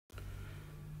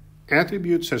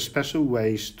Attributes are special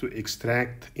ways to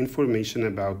extract information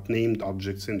about named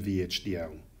objects in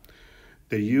VHDL.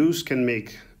 Their use can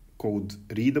make code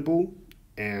readable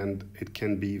and it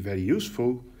can be very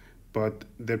useful, but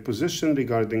their position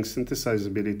regarding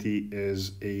synthesizability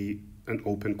is an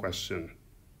open question.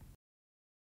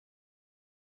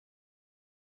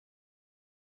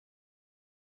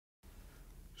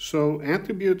 So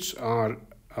attributes are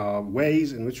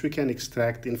ways in which we can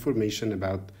extract information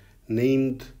about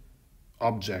named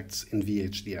objects in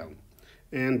VHDL.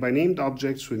 And by named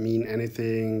objects, we mean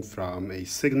anything from a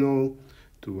signal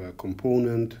to a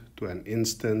component to an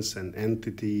instance, an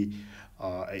entity,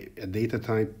 a data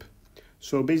type.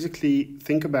 So basically,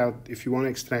 think about if you want to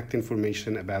extract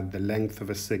information about the length of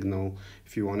a signal,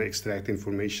 if you want to extract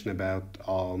information about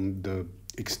the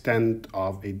extent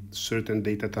of a certain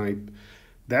data type,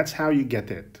 that's how you get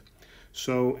it.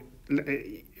 So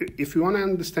if you want to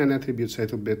understand attributes a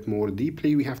little bit more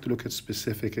deeply, we have to look at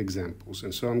specific examples.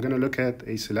 And so I'm going to look at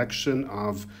a selection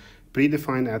of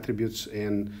predefined attributes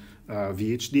in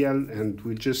VHDL, and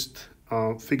we'll just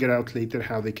figure out later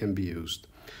how they can be used.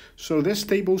 So this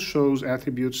table shows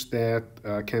attributes that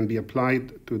can be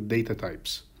applied to data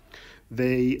types.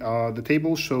 The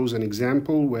table shows an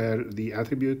example where the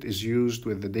attribute is used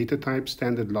with the data type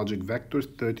standard logic vector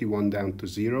 31 down to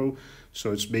 0.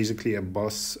 So it's basically a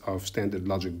bus of standard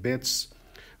logic bits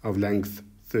of length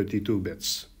 32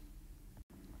 bits.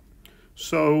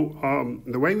 So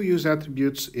the way we use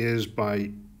attributes is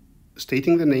by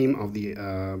stating the name of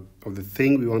the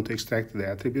thing we want to extract the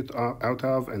attribute out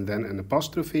of, and then an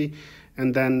apostrophe,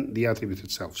 and then the attribute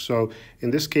itself. So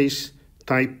in this case,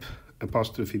 type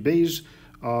apostrophe base,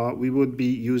 we would be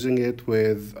using it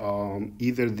with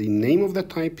either the name of the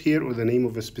type here or the name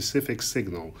of a specific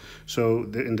signal. So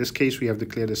in this case, we have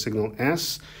declared a signal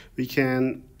S. We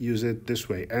can use it this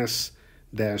way,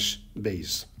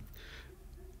 S-base.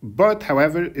 But,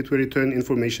 however, it will return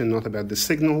information not about the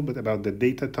signal, but about the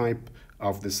data type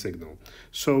of the signal.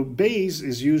 So base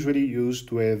is usually used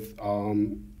with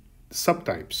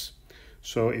subtypes.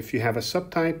 So if you have a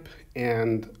subtype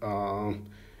and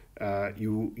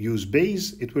you use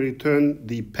base, it will return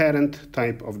the parent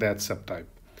type of that subtype.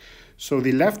 So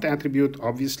the left attribute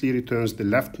obviously returns the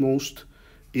leftmost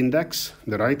index,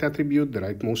 the right attribute, the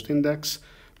rightmost index.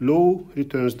 Low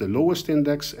returns the lowest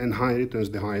index, and high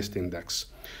returns the highest index.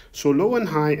 So low and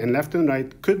high and left and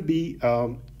right could be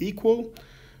equal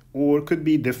or could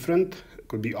be different,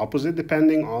 could be opposite,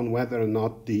 depending on whether or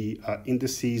not the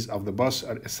indices of the bus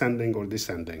are ascending or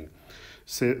descending.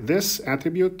 So this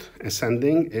attribute,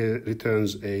 ascending,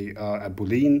 returns a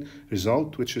Boolean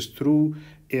result, which is true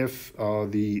if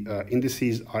the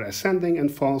indices are ascending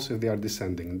and false if they are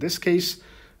descending. In this case,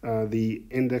 the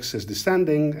index is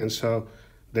descending, and so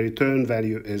the return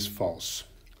value is false.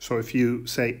 So if you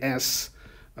say S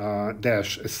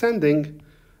dash ascending,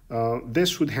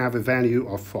 this would have a value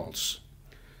of false.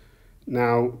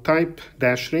 Now type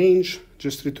dash range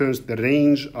just returns the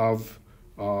range of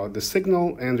the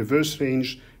signal, and reverse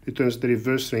range returns the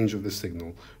reverse range of the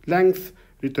signal. Length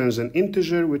returns an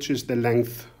integer, which is the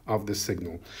length of the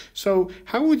signal. So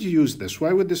how would you use this?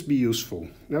 Why would this be useful?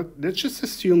 Now let's just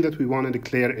assume that we want to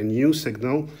declare a new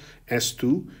signal,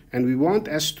 S2, and we want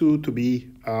S2 to be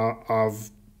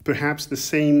of perhaps the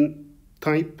same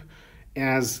type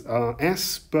as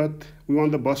S, but we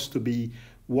want the bus to be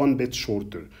 1 bit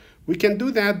shorter. We can do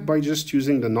that by just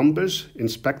using the numbers.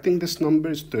 Inspecting this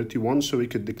number is 31, so we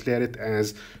could declare it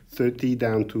as 30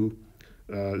 down to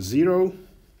 0.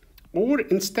 Or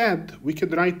instead, we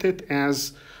could write it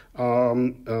as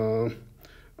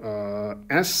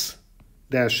S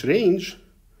dash range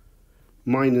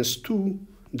minus 2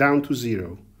 down to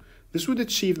 0. This would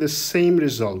achieve the same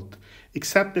result,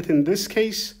 except that in this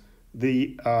case,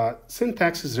 the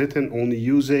syntax is written only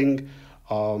using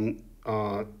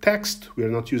text. We are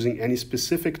not using any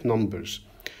specific numbers.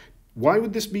 Why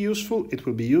would this be useful? It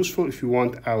will be useful if you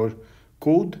want our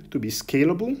code to be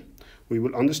scalable. We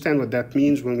will understand what that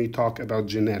means when we talk about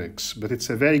generics, but it's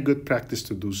a very good practice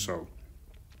to do so.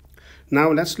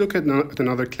 Now let's look at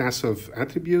another class of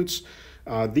attributes.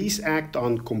 These act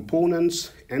on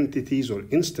components, entities, or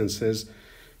instances,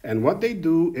 and what they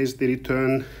do is they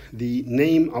return the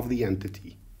name of the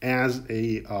entity as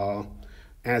a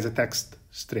text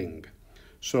string.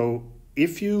 So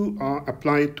if you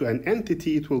apply it to an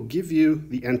entity, it will give you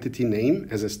the entity name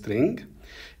as a string.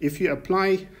 If you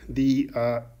apply the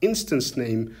instance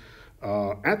name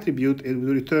attribute, it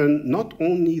will return not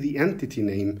only the entity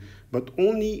name, but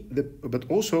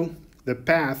also the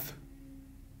path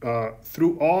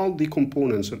through all the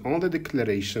components and all the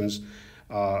declarations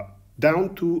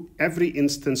down to every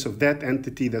instance of that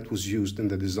entity that was used in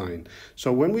the design.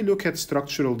 So when we look at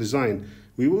structural design,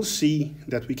 we will see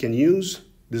that we can use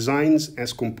designs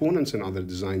as components in other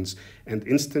designs and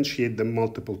instantiate them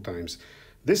multiple times.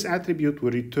 This attribute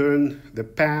will return the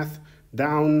path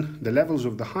down the levels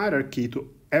of the hierarchy to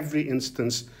every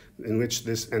instance in which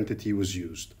this entity was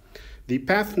used. The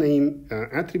path name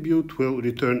attribute will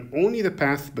return only the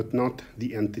path but not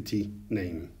the entity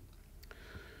name.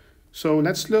 So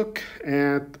let's look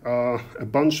at a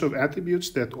bunch of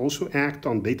attributes that also act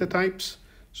on data types.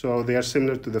 So they are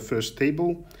similar to the first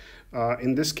table.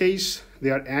 In this case,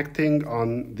 they are acting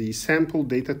on the sample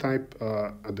data type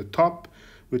at the top,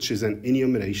 which is an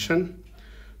enumeration.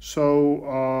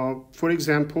 So for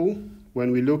example,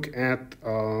 when we look at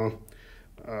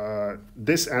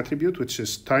this attribute, which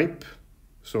is type,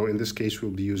 so in this case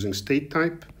we'll be using state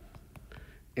type,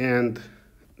 and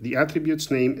the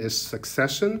attribute's name is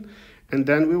succession, and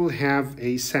then we will have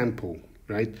a sample,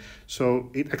 right? So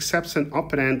it accepts an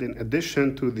operand in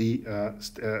addition to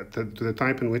the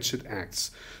type in which it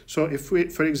acts. So if we,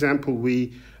 for example,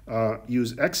 we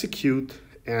use execute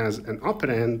as an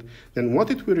operand, then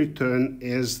what it will return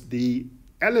is the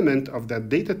element of that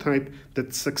data type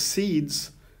that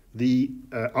succeeds the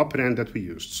operand that we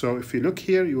used. So if you look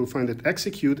here, you will find that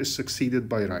execute is succeeded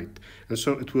by write, and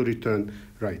so it will return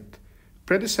write.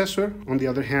 Predecessor, on the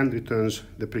other hand, returns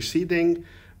the preceding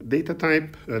data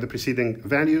type, the preceding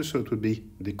value, so it would be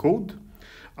decode.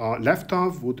 Left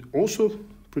of would also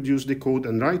produce decode,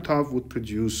 and right of would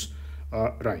produce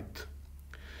write.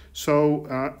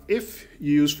 So if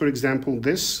you use, for example,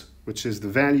 this, which is the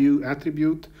value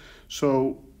attribute,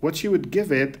 so what you would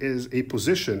give it is a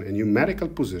position, a numerical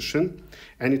position,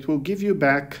 and it will give you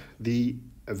back the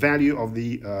value of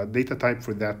the data type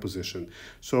for that position.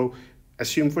 So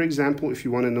assume, for example, if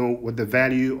you want to know what the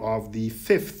value of the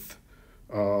fifth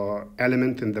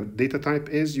element in the data type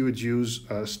is, you would use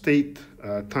state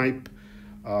type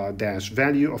dash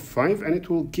value of 5, and it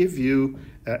will give you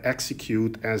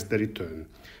execute as the return.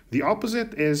 The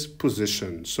opposite is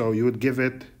position. So you would give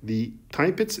it the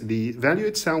type, the value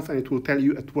itself, and it will tell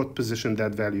you at what position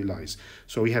that value lies.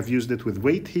 So we have used it with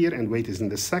weight here, and weight is in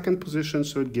the second position,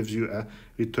 so it gives you a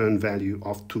return value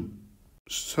of 2.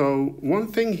 So one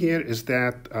thing here is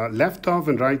that left of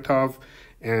and right of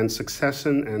and successor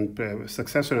and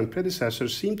predecessor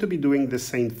seem to be doing the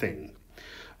same thing.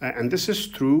 And this is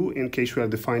true in case we are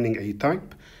defining a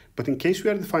type, but in case we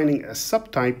are defining a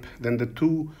subtype, then the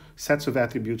two sets of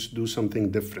attributes do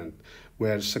something different,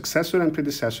 where successor and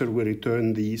predecessor will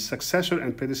return the successor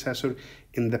and predecessor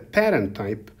in the parent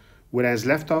type, whereas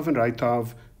left of and right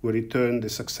of will return the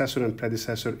successor and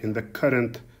predecessor in the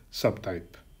current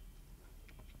subtype.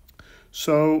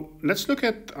 So let's look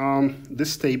at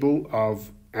this table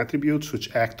of attributes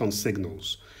which act on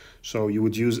signals. So you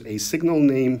would use a signal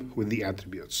name with the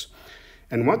attributes.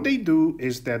 And what they do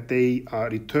is that they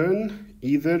return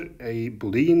either a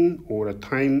Boolean or a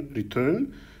time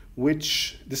return,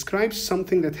 which describes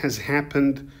something that has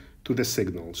happened to the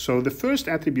signal. So the first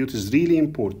attribute is really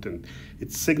important.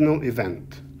 It's signal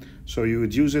event. So you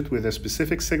would use it with a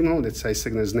specific signal. Let's say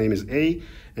signal's name is A,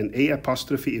 and A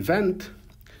apostrophe event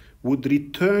would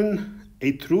return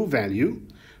a true value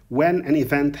when an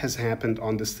event has happened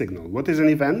on the signal. What is an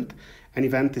event? An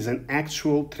event is an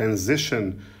actual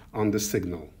transition on the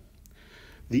signal.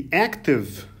 The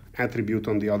active attribute,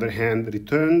 on the other hand,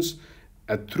 returns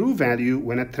a true value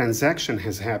when a transaction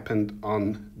has happened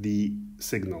on the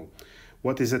signal.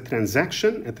 What is a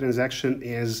transaction? A transaction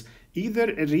is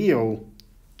either a real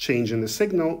change in the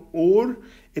signal or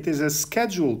it is a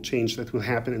scheduled change that will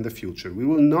happen in the future. We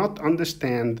will not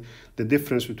understand the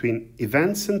difference between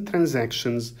events and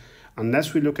transactions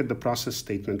unless we look at the process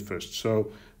statement first. So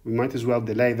we might as well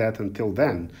delay that until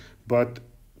then. But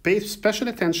pay special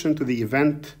attention to the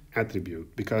event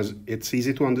attribute because it's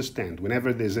easy to understand.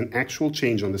 Whenever there's an actual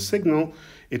change on the signal,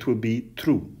 it will be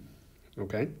true.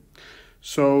 Okay?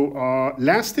 So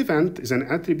last event is an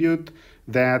attribute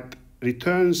that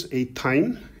returns a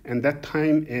time, and that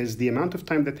time is the amount of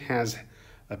time that has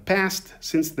passed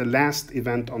since the last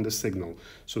event on the signal.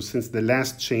 So since the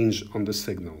last change on the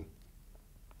signal.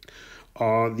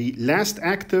 The last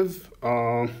active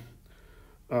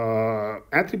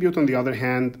attribute, on the other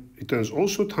hand, returns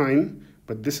also time,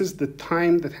 but this is the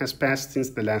time that has passed since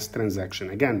the last transaction.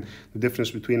 Again, the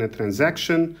difference between a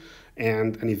transaction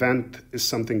and an event is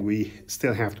something we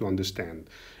still have to understand.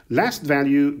 Last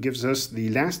value gives us the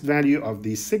last value of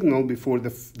the signal before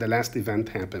the last event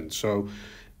happened. So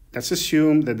let's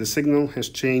assume that the signal has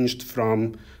changed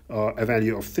from a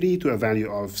value of 3 to a value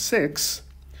of 6.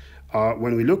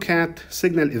 When we look at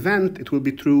signal event, it will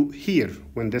be true here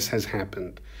when this has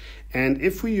happened. And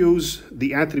if we use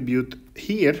the attribute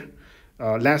here,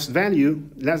 last value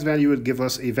will give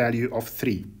us a value of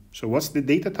 3. So what's the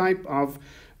data type of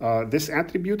this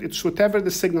attribute? It's whatever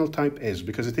the signal type is,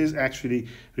 because it is actually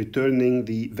returning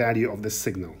the value of the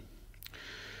signal.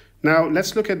 Now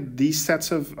let's look at these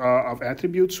sets of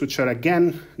attributes, which are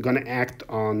again going to act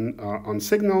on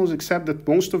signals, except that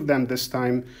most of them this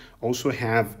time also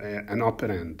have an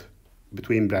operand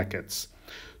between brackets.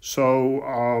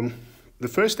 So the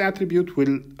first attribute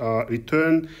will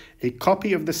return a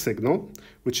copy of the signal,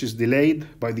 which is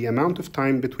delayed by the amount of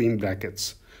time between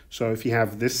brackets. So if you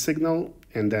have this signal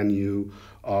and then you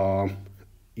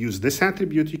use this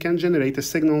attribute, you can generate a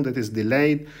signal that is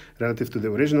delayed relative to the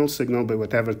original signal by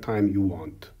whatever time you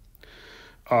want.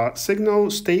 Signal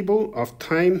stable of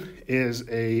time is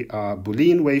a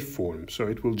Boolean waveform, so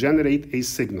it will generate a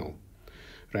signal,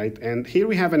 right? And here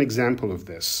we have an example of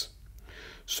this.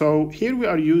 So here we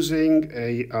are using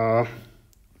a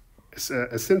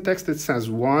syntax that says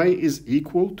y is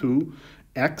equal to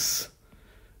x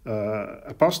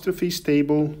apostrophe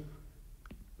stable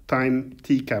time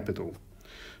t capital.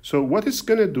 So what it's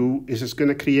going to do is it's going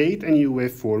to create a new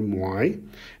waveform y,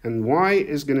 and y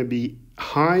is going to be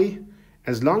high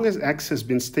as long as x has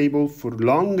been stable for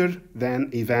longer than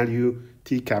a value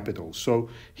t capital. So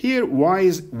here y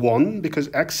is 1 because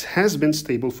x has been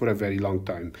stable for a very long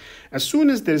time. As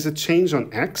soon as there is a change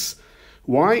on x,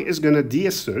 y is going to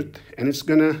deassert, and it's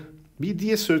going to be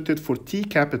deasserted for t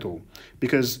capital,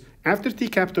 because after t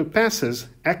capital passes,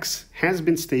 x has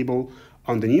been stable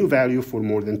on the new value for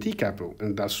more than t capital,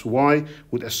 and thus y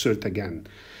would assert again.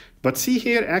 But see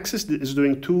here, x is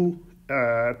doing two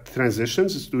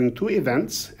transitions, it's doing two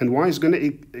events, and y is going to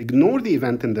ignore the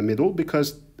event in the middle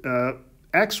because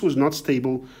x was not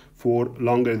stable for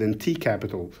longer than t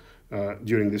capital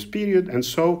during this period, and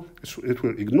so it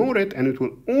will ignore it, and it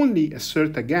will only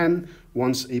assert again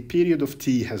once a period of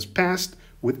t has passed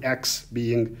with x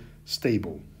being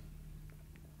stable.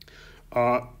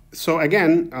 So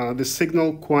again, the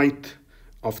signal quiet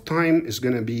of time is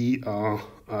going to be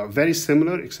very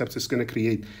similar, except it's going to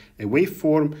create a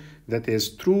waveform that is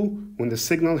true when the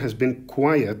signal has been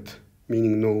quiet,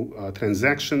 meaning no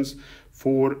transactions,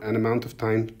 for an amount of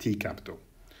time t capital.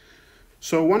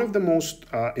 So one of the most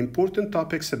important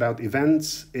topics about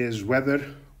events is whether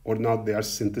or not they are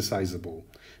synthesizable,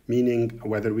 meaning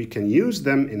whether we can use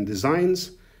them in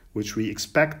designs which we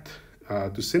expect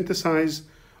to synthesize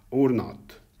or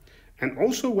not. And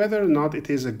also whether or not it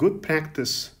is a good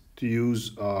practice to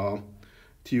use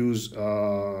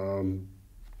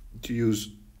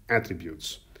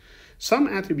attributes. Some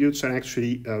attributes are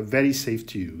actually very safe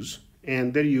to use,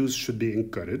 and their use should be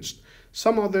encouraged.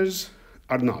 Some others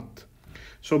are not.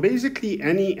 So basically,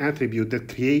 any attribute that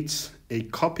creates a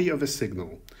copy of a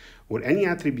signal, or any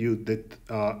attribute that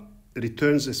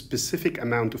returns a specific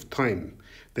amount of time,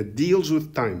 that deals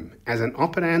with time as an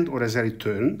operand or as a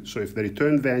return, so if the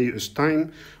return value is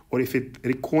time, or if it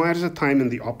requires a time in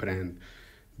the operand,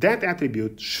 that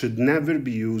attribute should never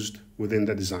be used within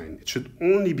the design. It should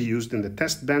only be used in the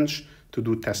test bench to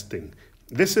do testing.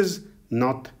 This is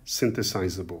not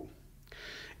synthesizable.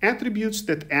 Attributes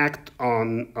that act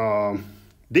on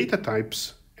data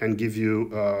types and give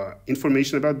you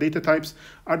information about data types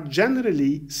are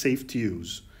generally safe to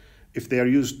use if they are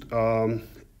used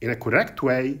in a correct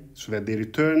way, so that they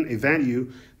return a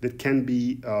value that can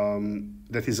be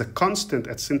that is a constant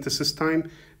at synthesis time.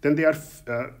 Then they are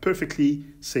perfectly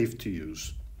safe to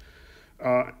use.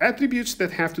 Attributes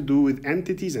that have to do with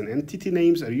entities and entity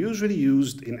names are usually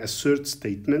used in assert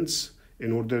statements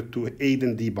in order to aid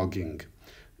in debugging.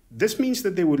 This means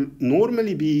that they will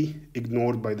normally be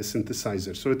ignored by the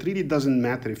synthesizer, so it really doesn't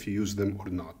matter if you use them or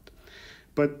not.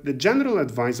 But the general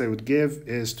advice I would give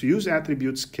is to use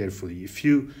attributes carefully. If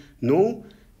you know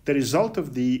the result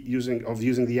of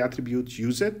using the attribute,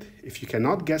 use it. If you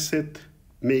cannot guess it,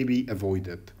 maybe avoid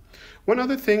it. One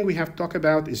other thing we have to talk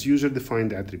about is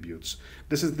user-defined attributes.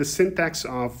 This is the syntax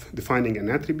of defining an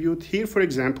attribute. Here, for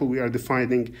example, we are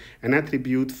defining an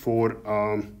attribute for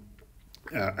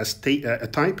a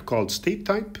type called state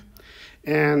type,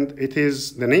 and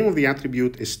the name of the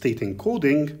attribute is state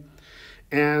encoding,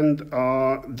 and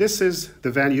this is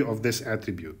the value of this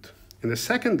attribute. In the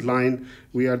second line,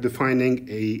 we are defining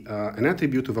an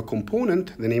attribute of a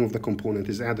component. The name of the component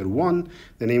is adder1.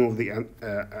 The name of the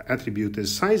attribute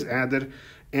is sizeAdder,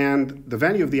 and the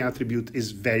value of the attribute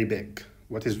is very big.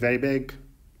 What is very big?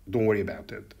 Don't worry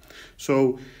about it.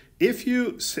 So if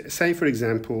you say, for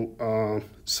example,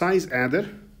 sizeAdder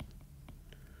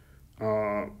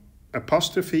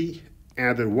apostrophe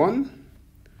adder1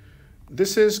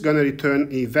 this is going to return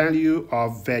a value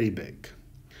of very big.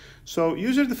 So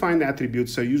user-defined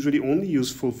attributes are usually only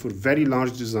useful for very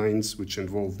large designs, which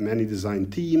involve many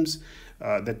design teams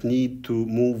that need to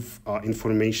move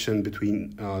information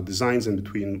between designs and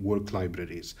between work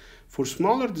libraries. For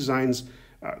smaller designs,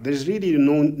 there's really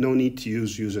no need to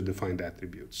use user-defined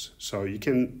attributes. So you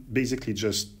can basically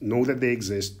just know that they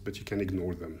exist, but you can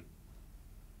ignore them.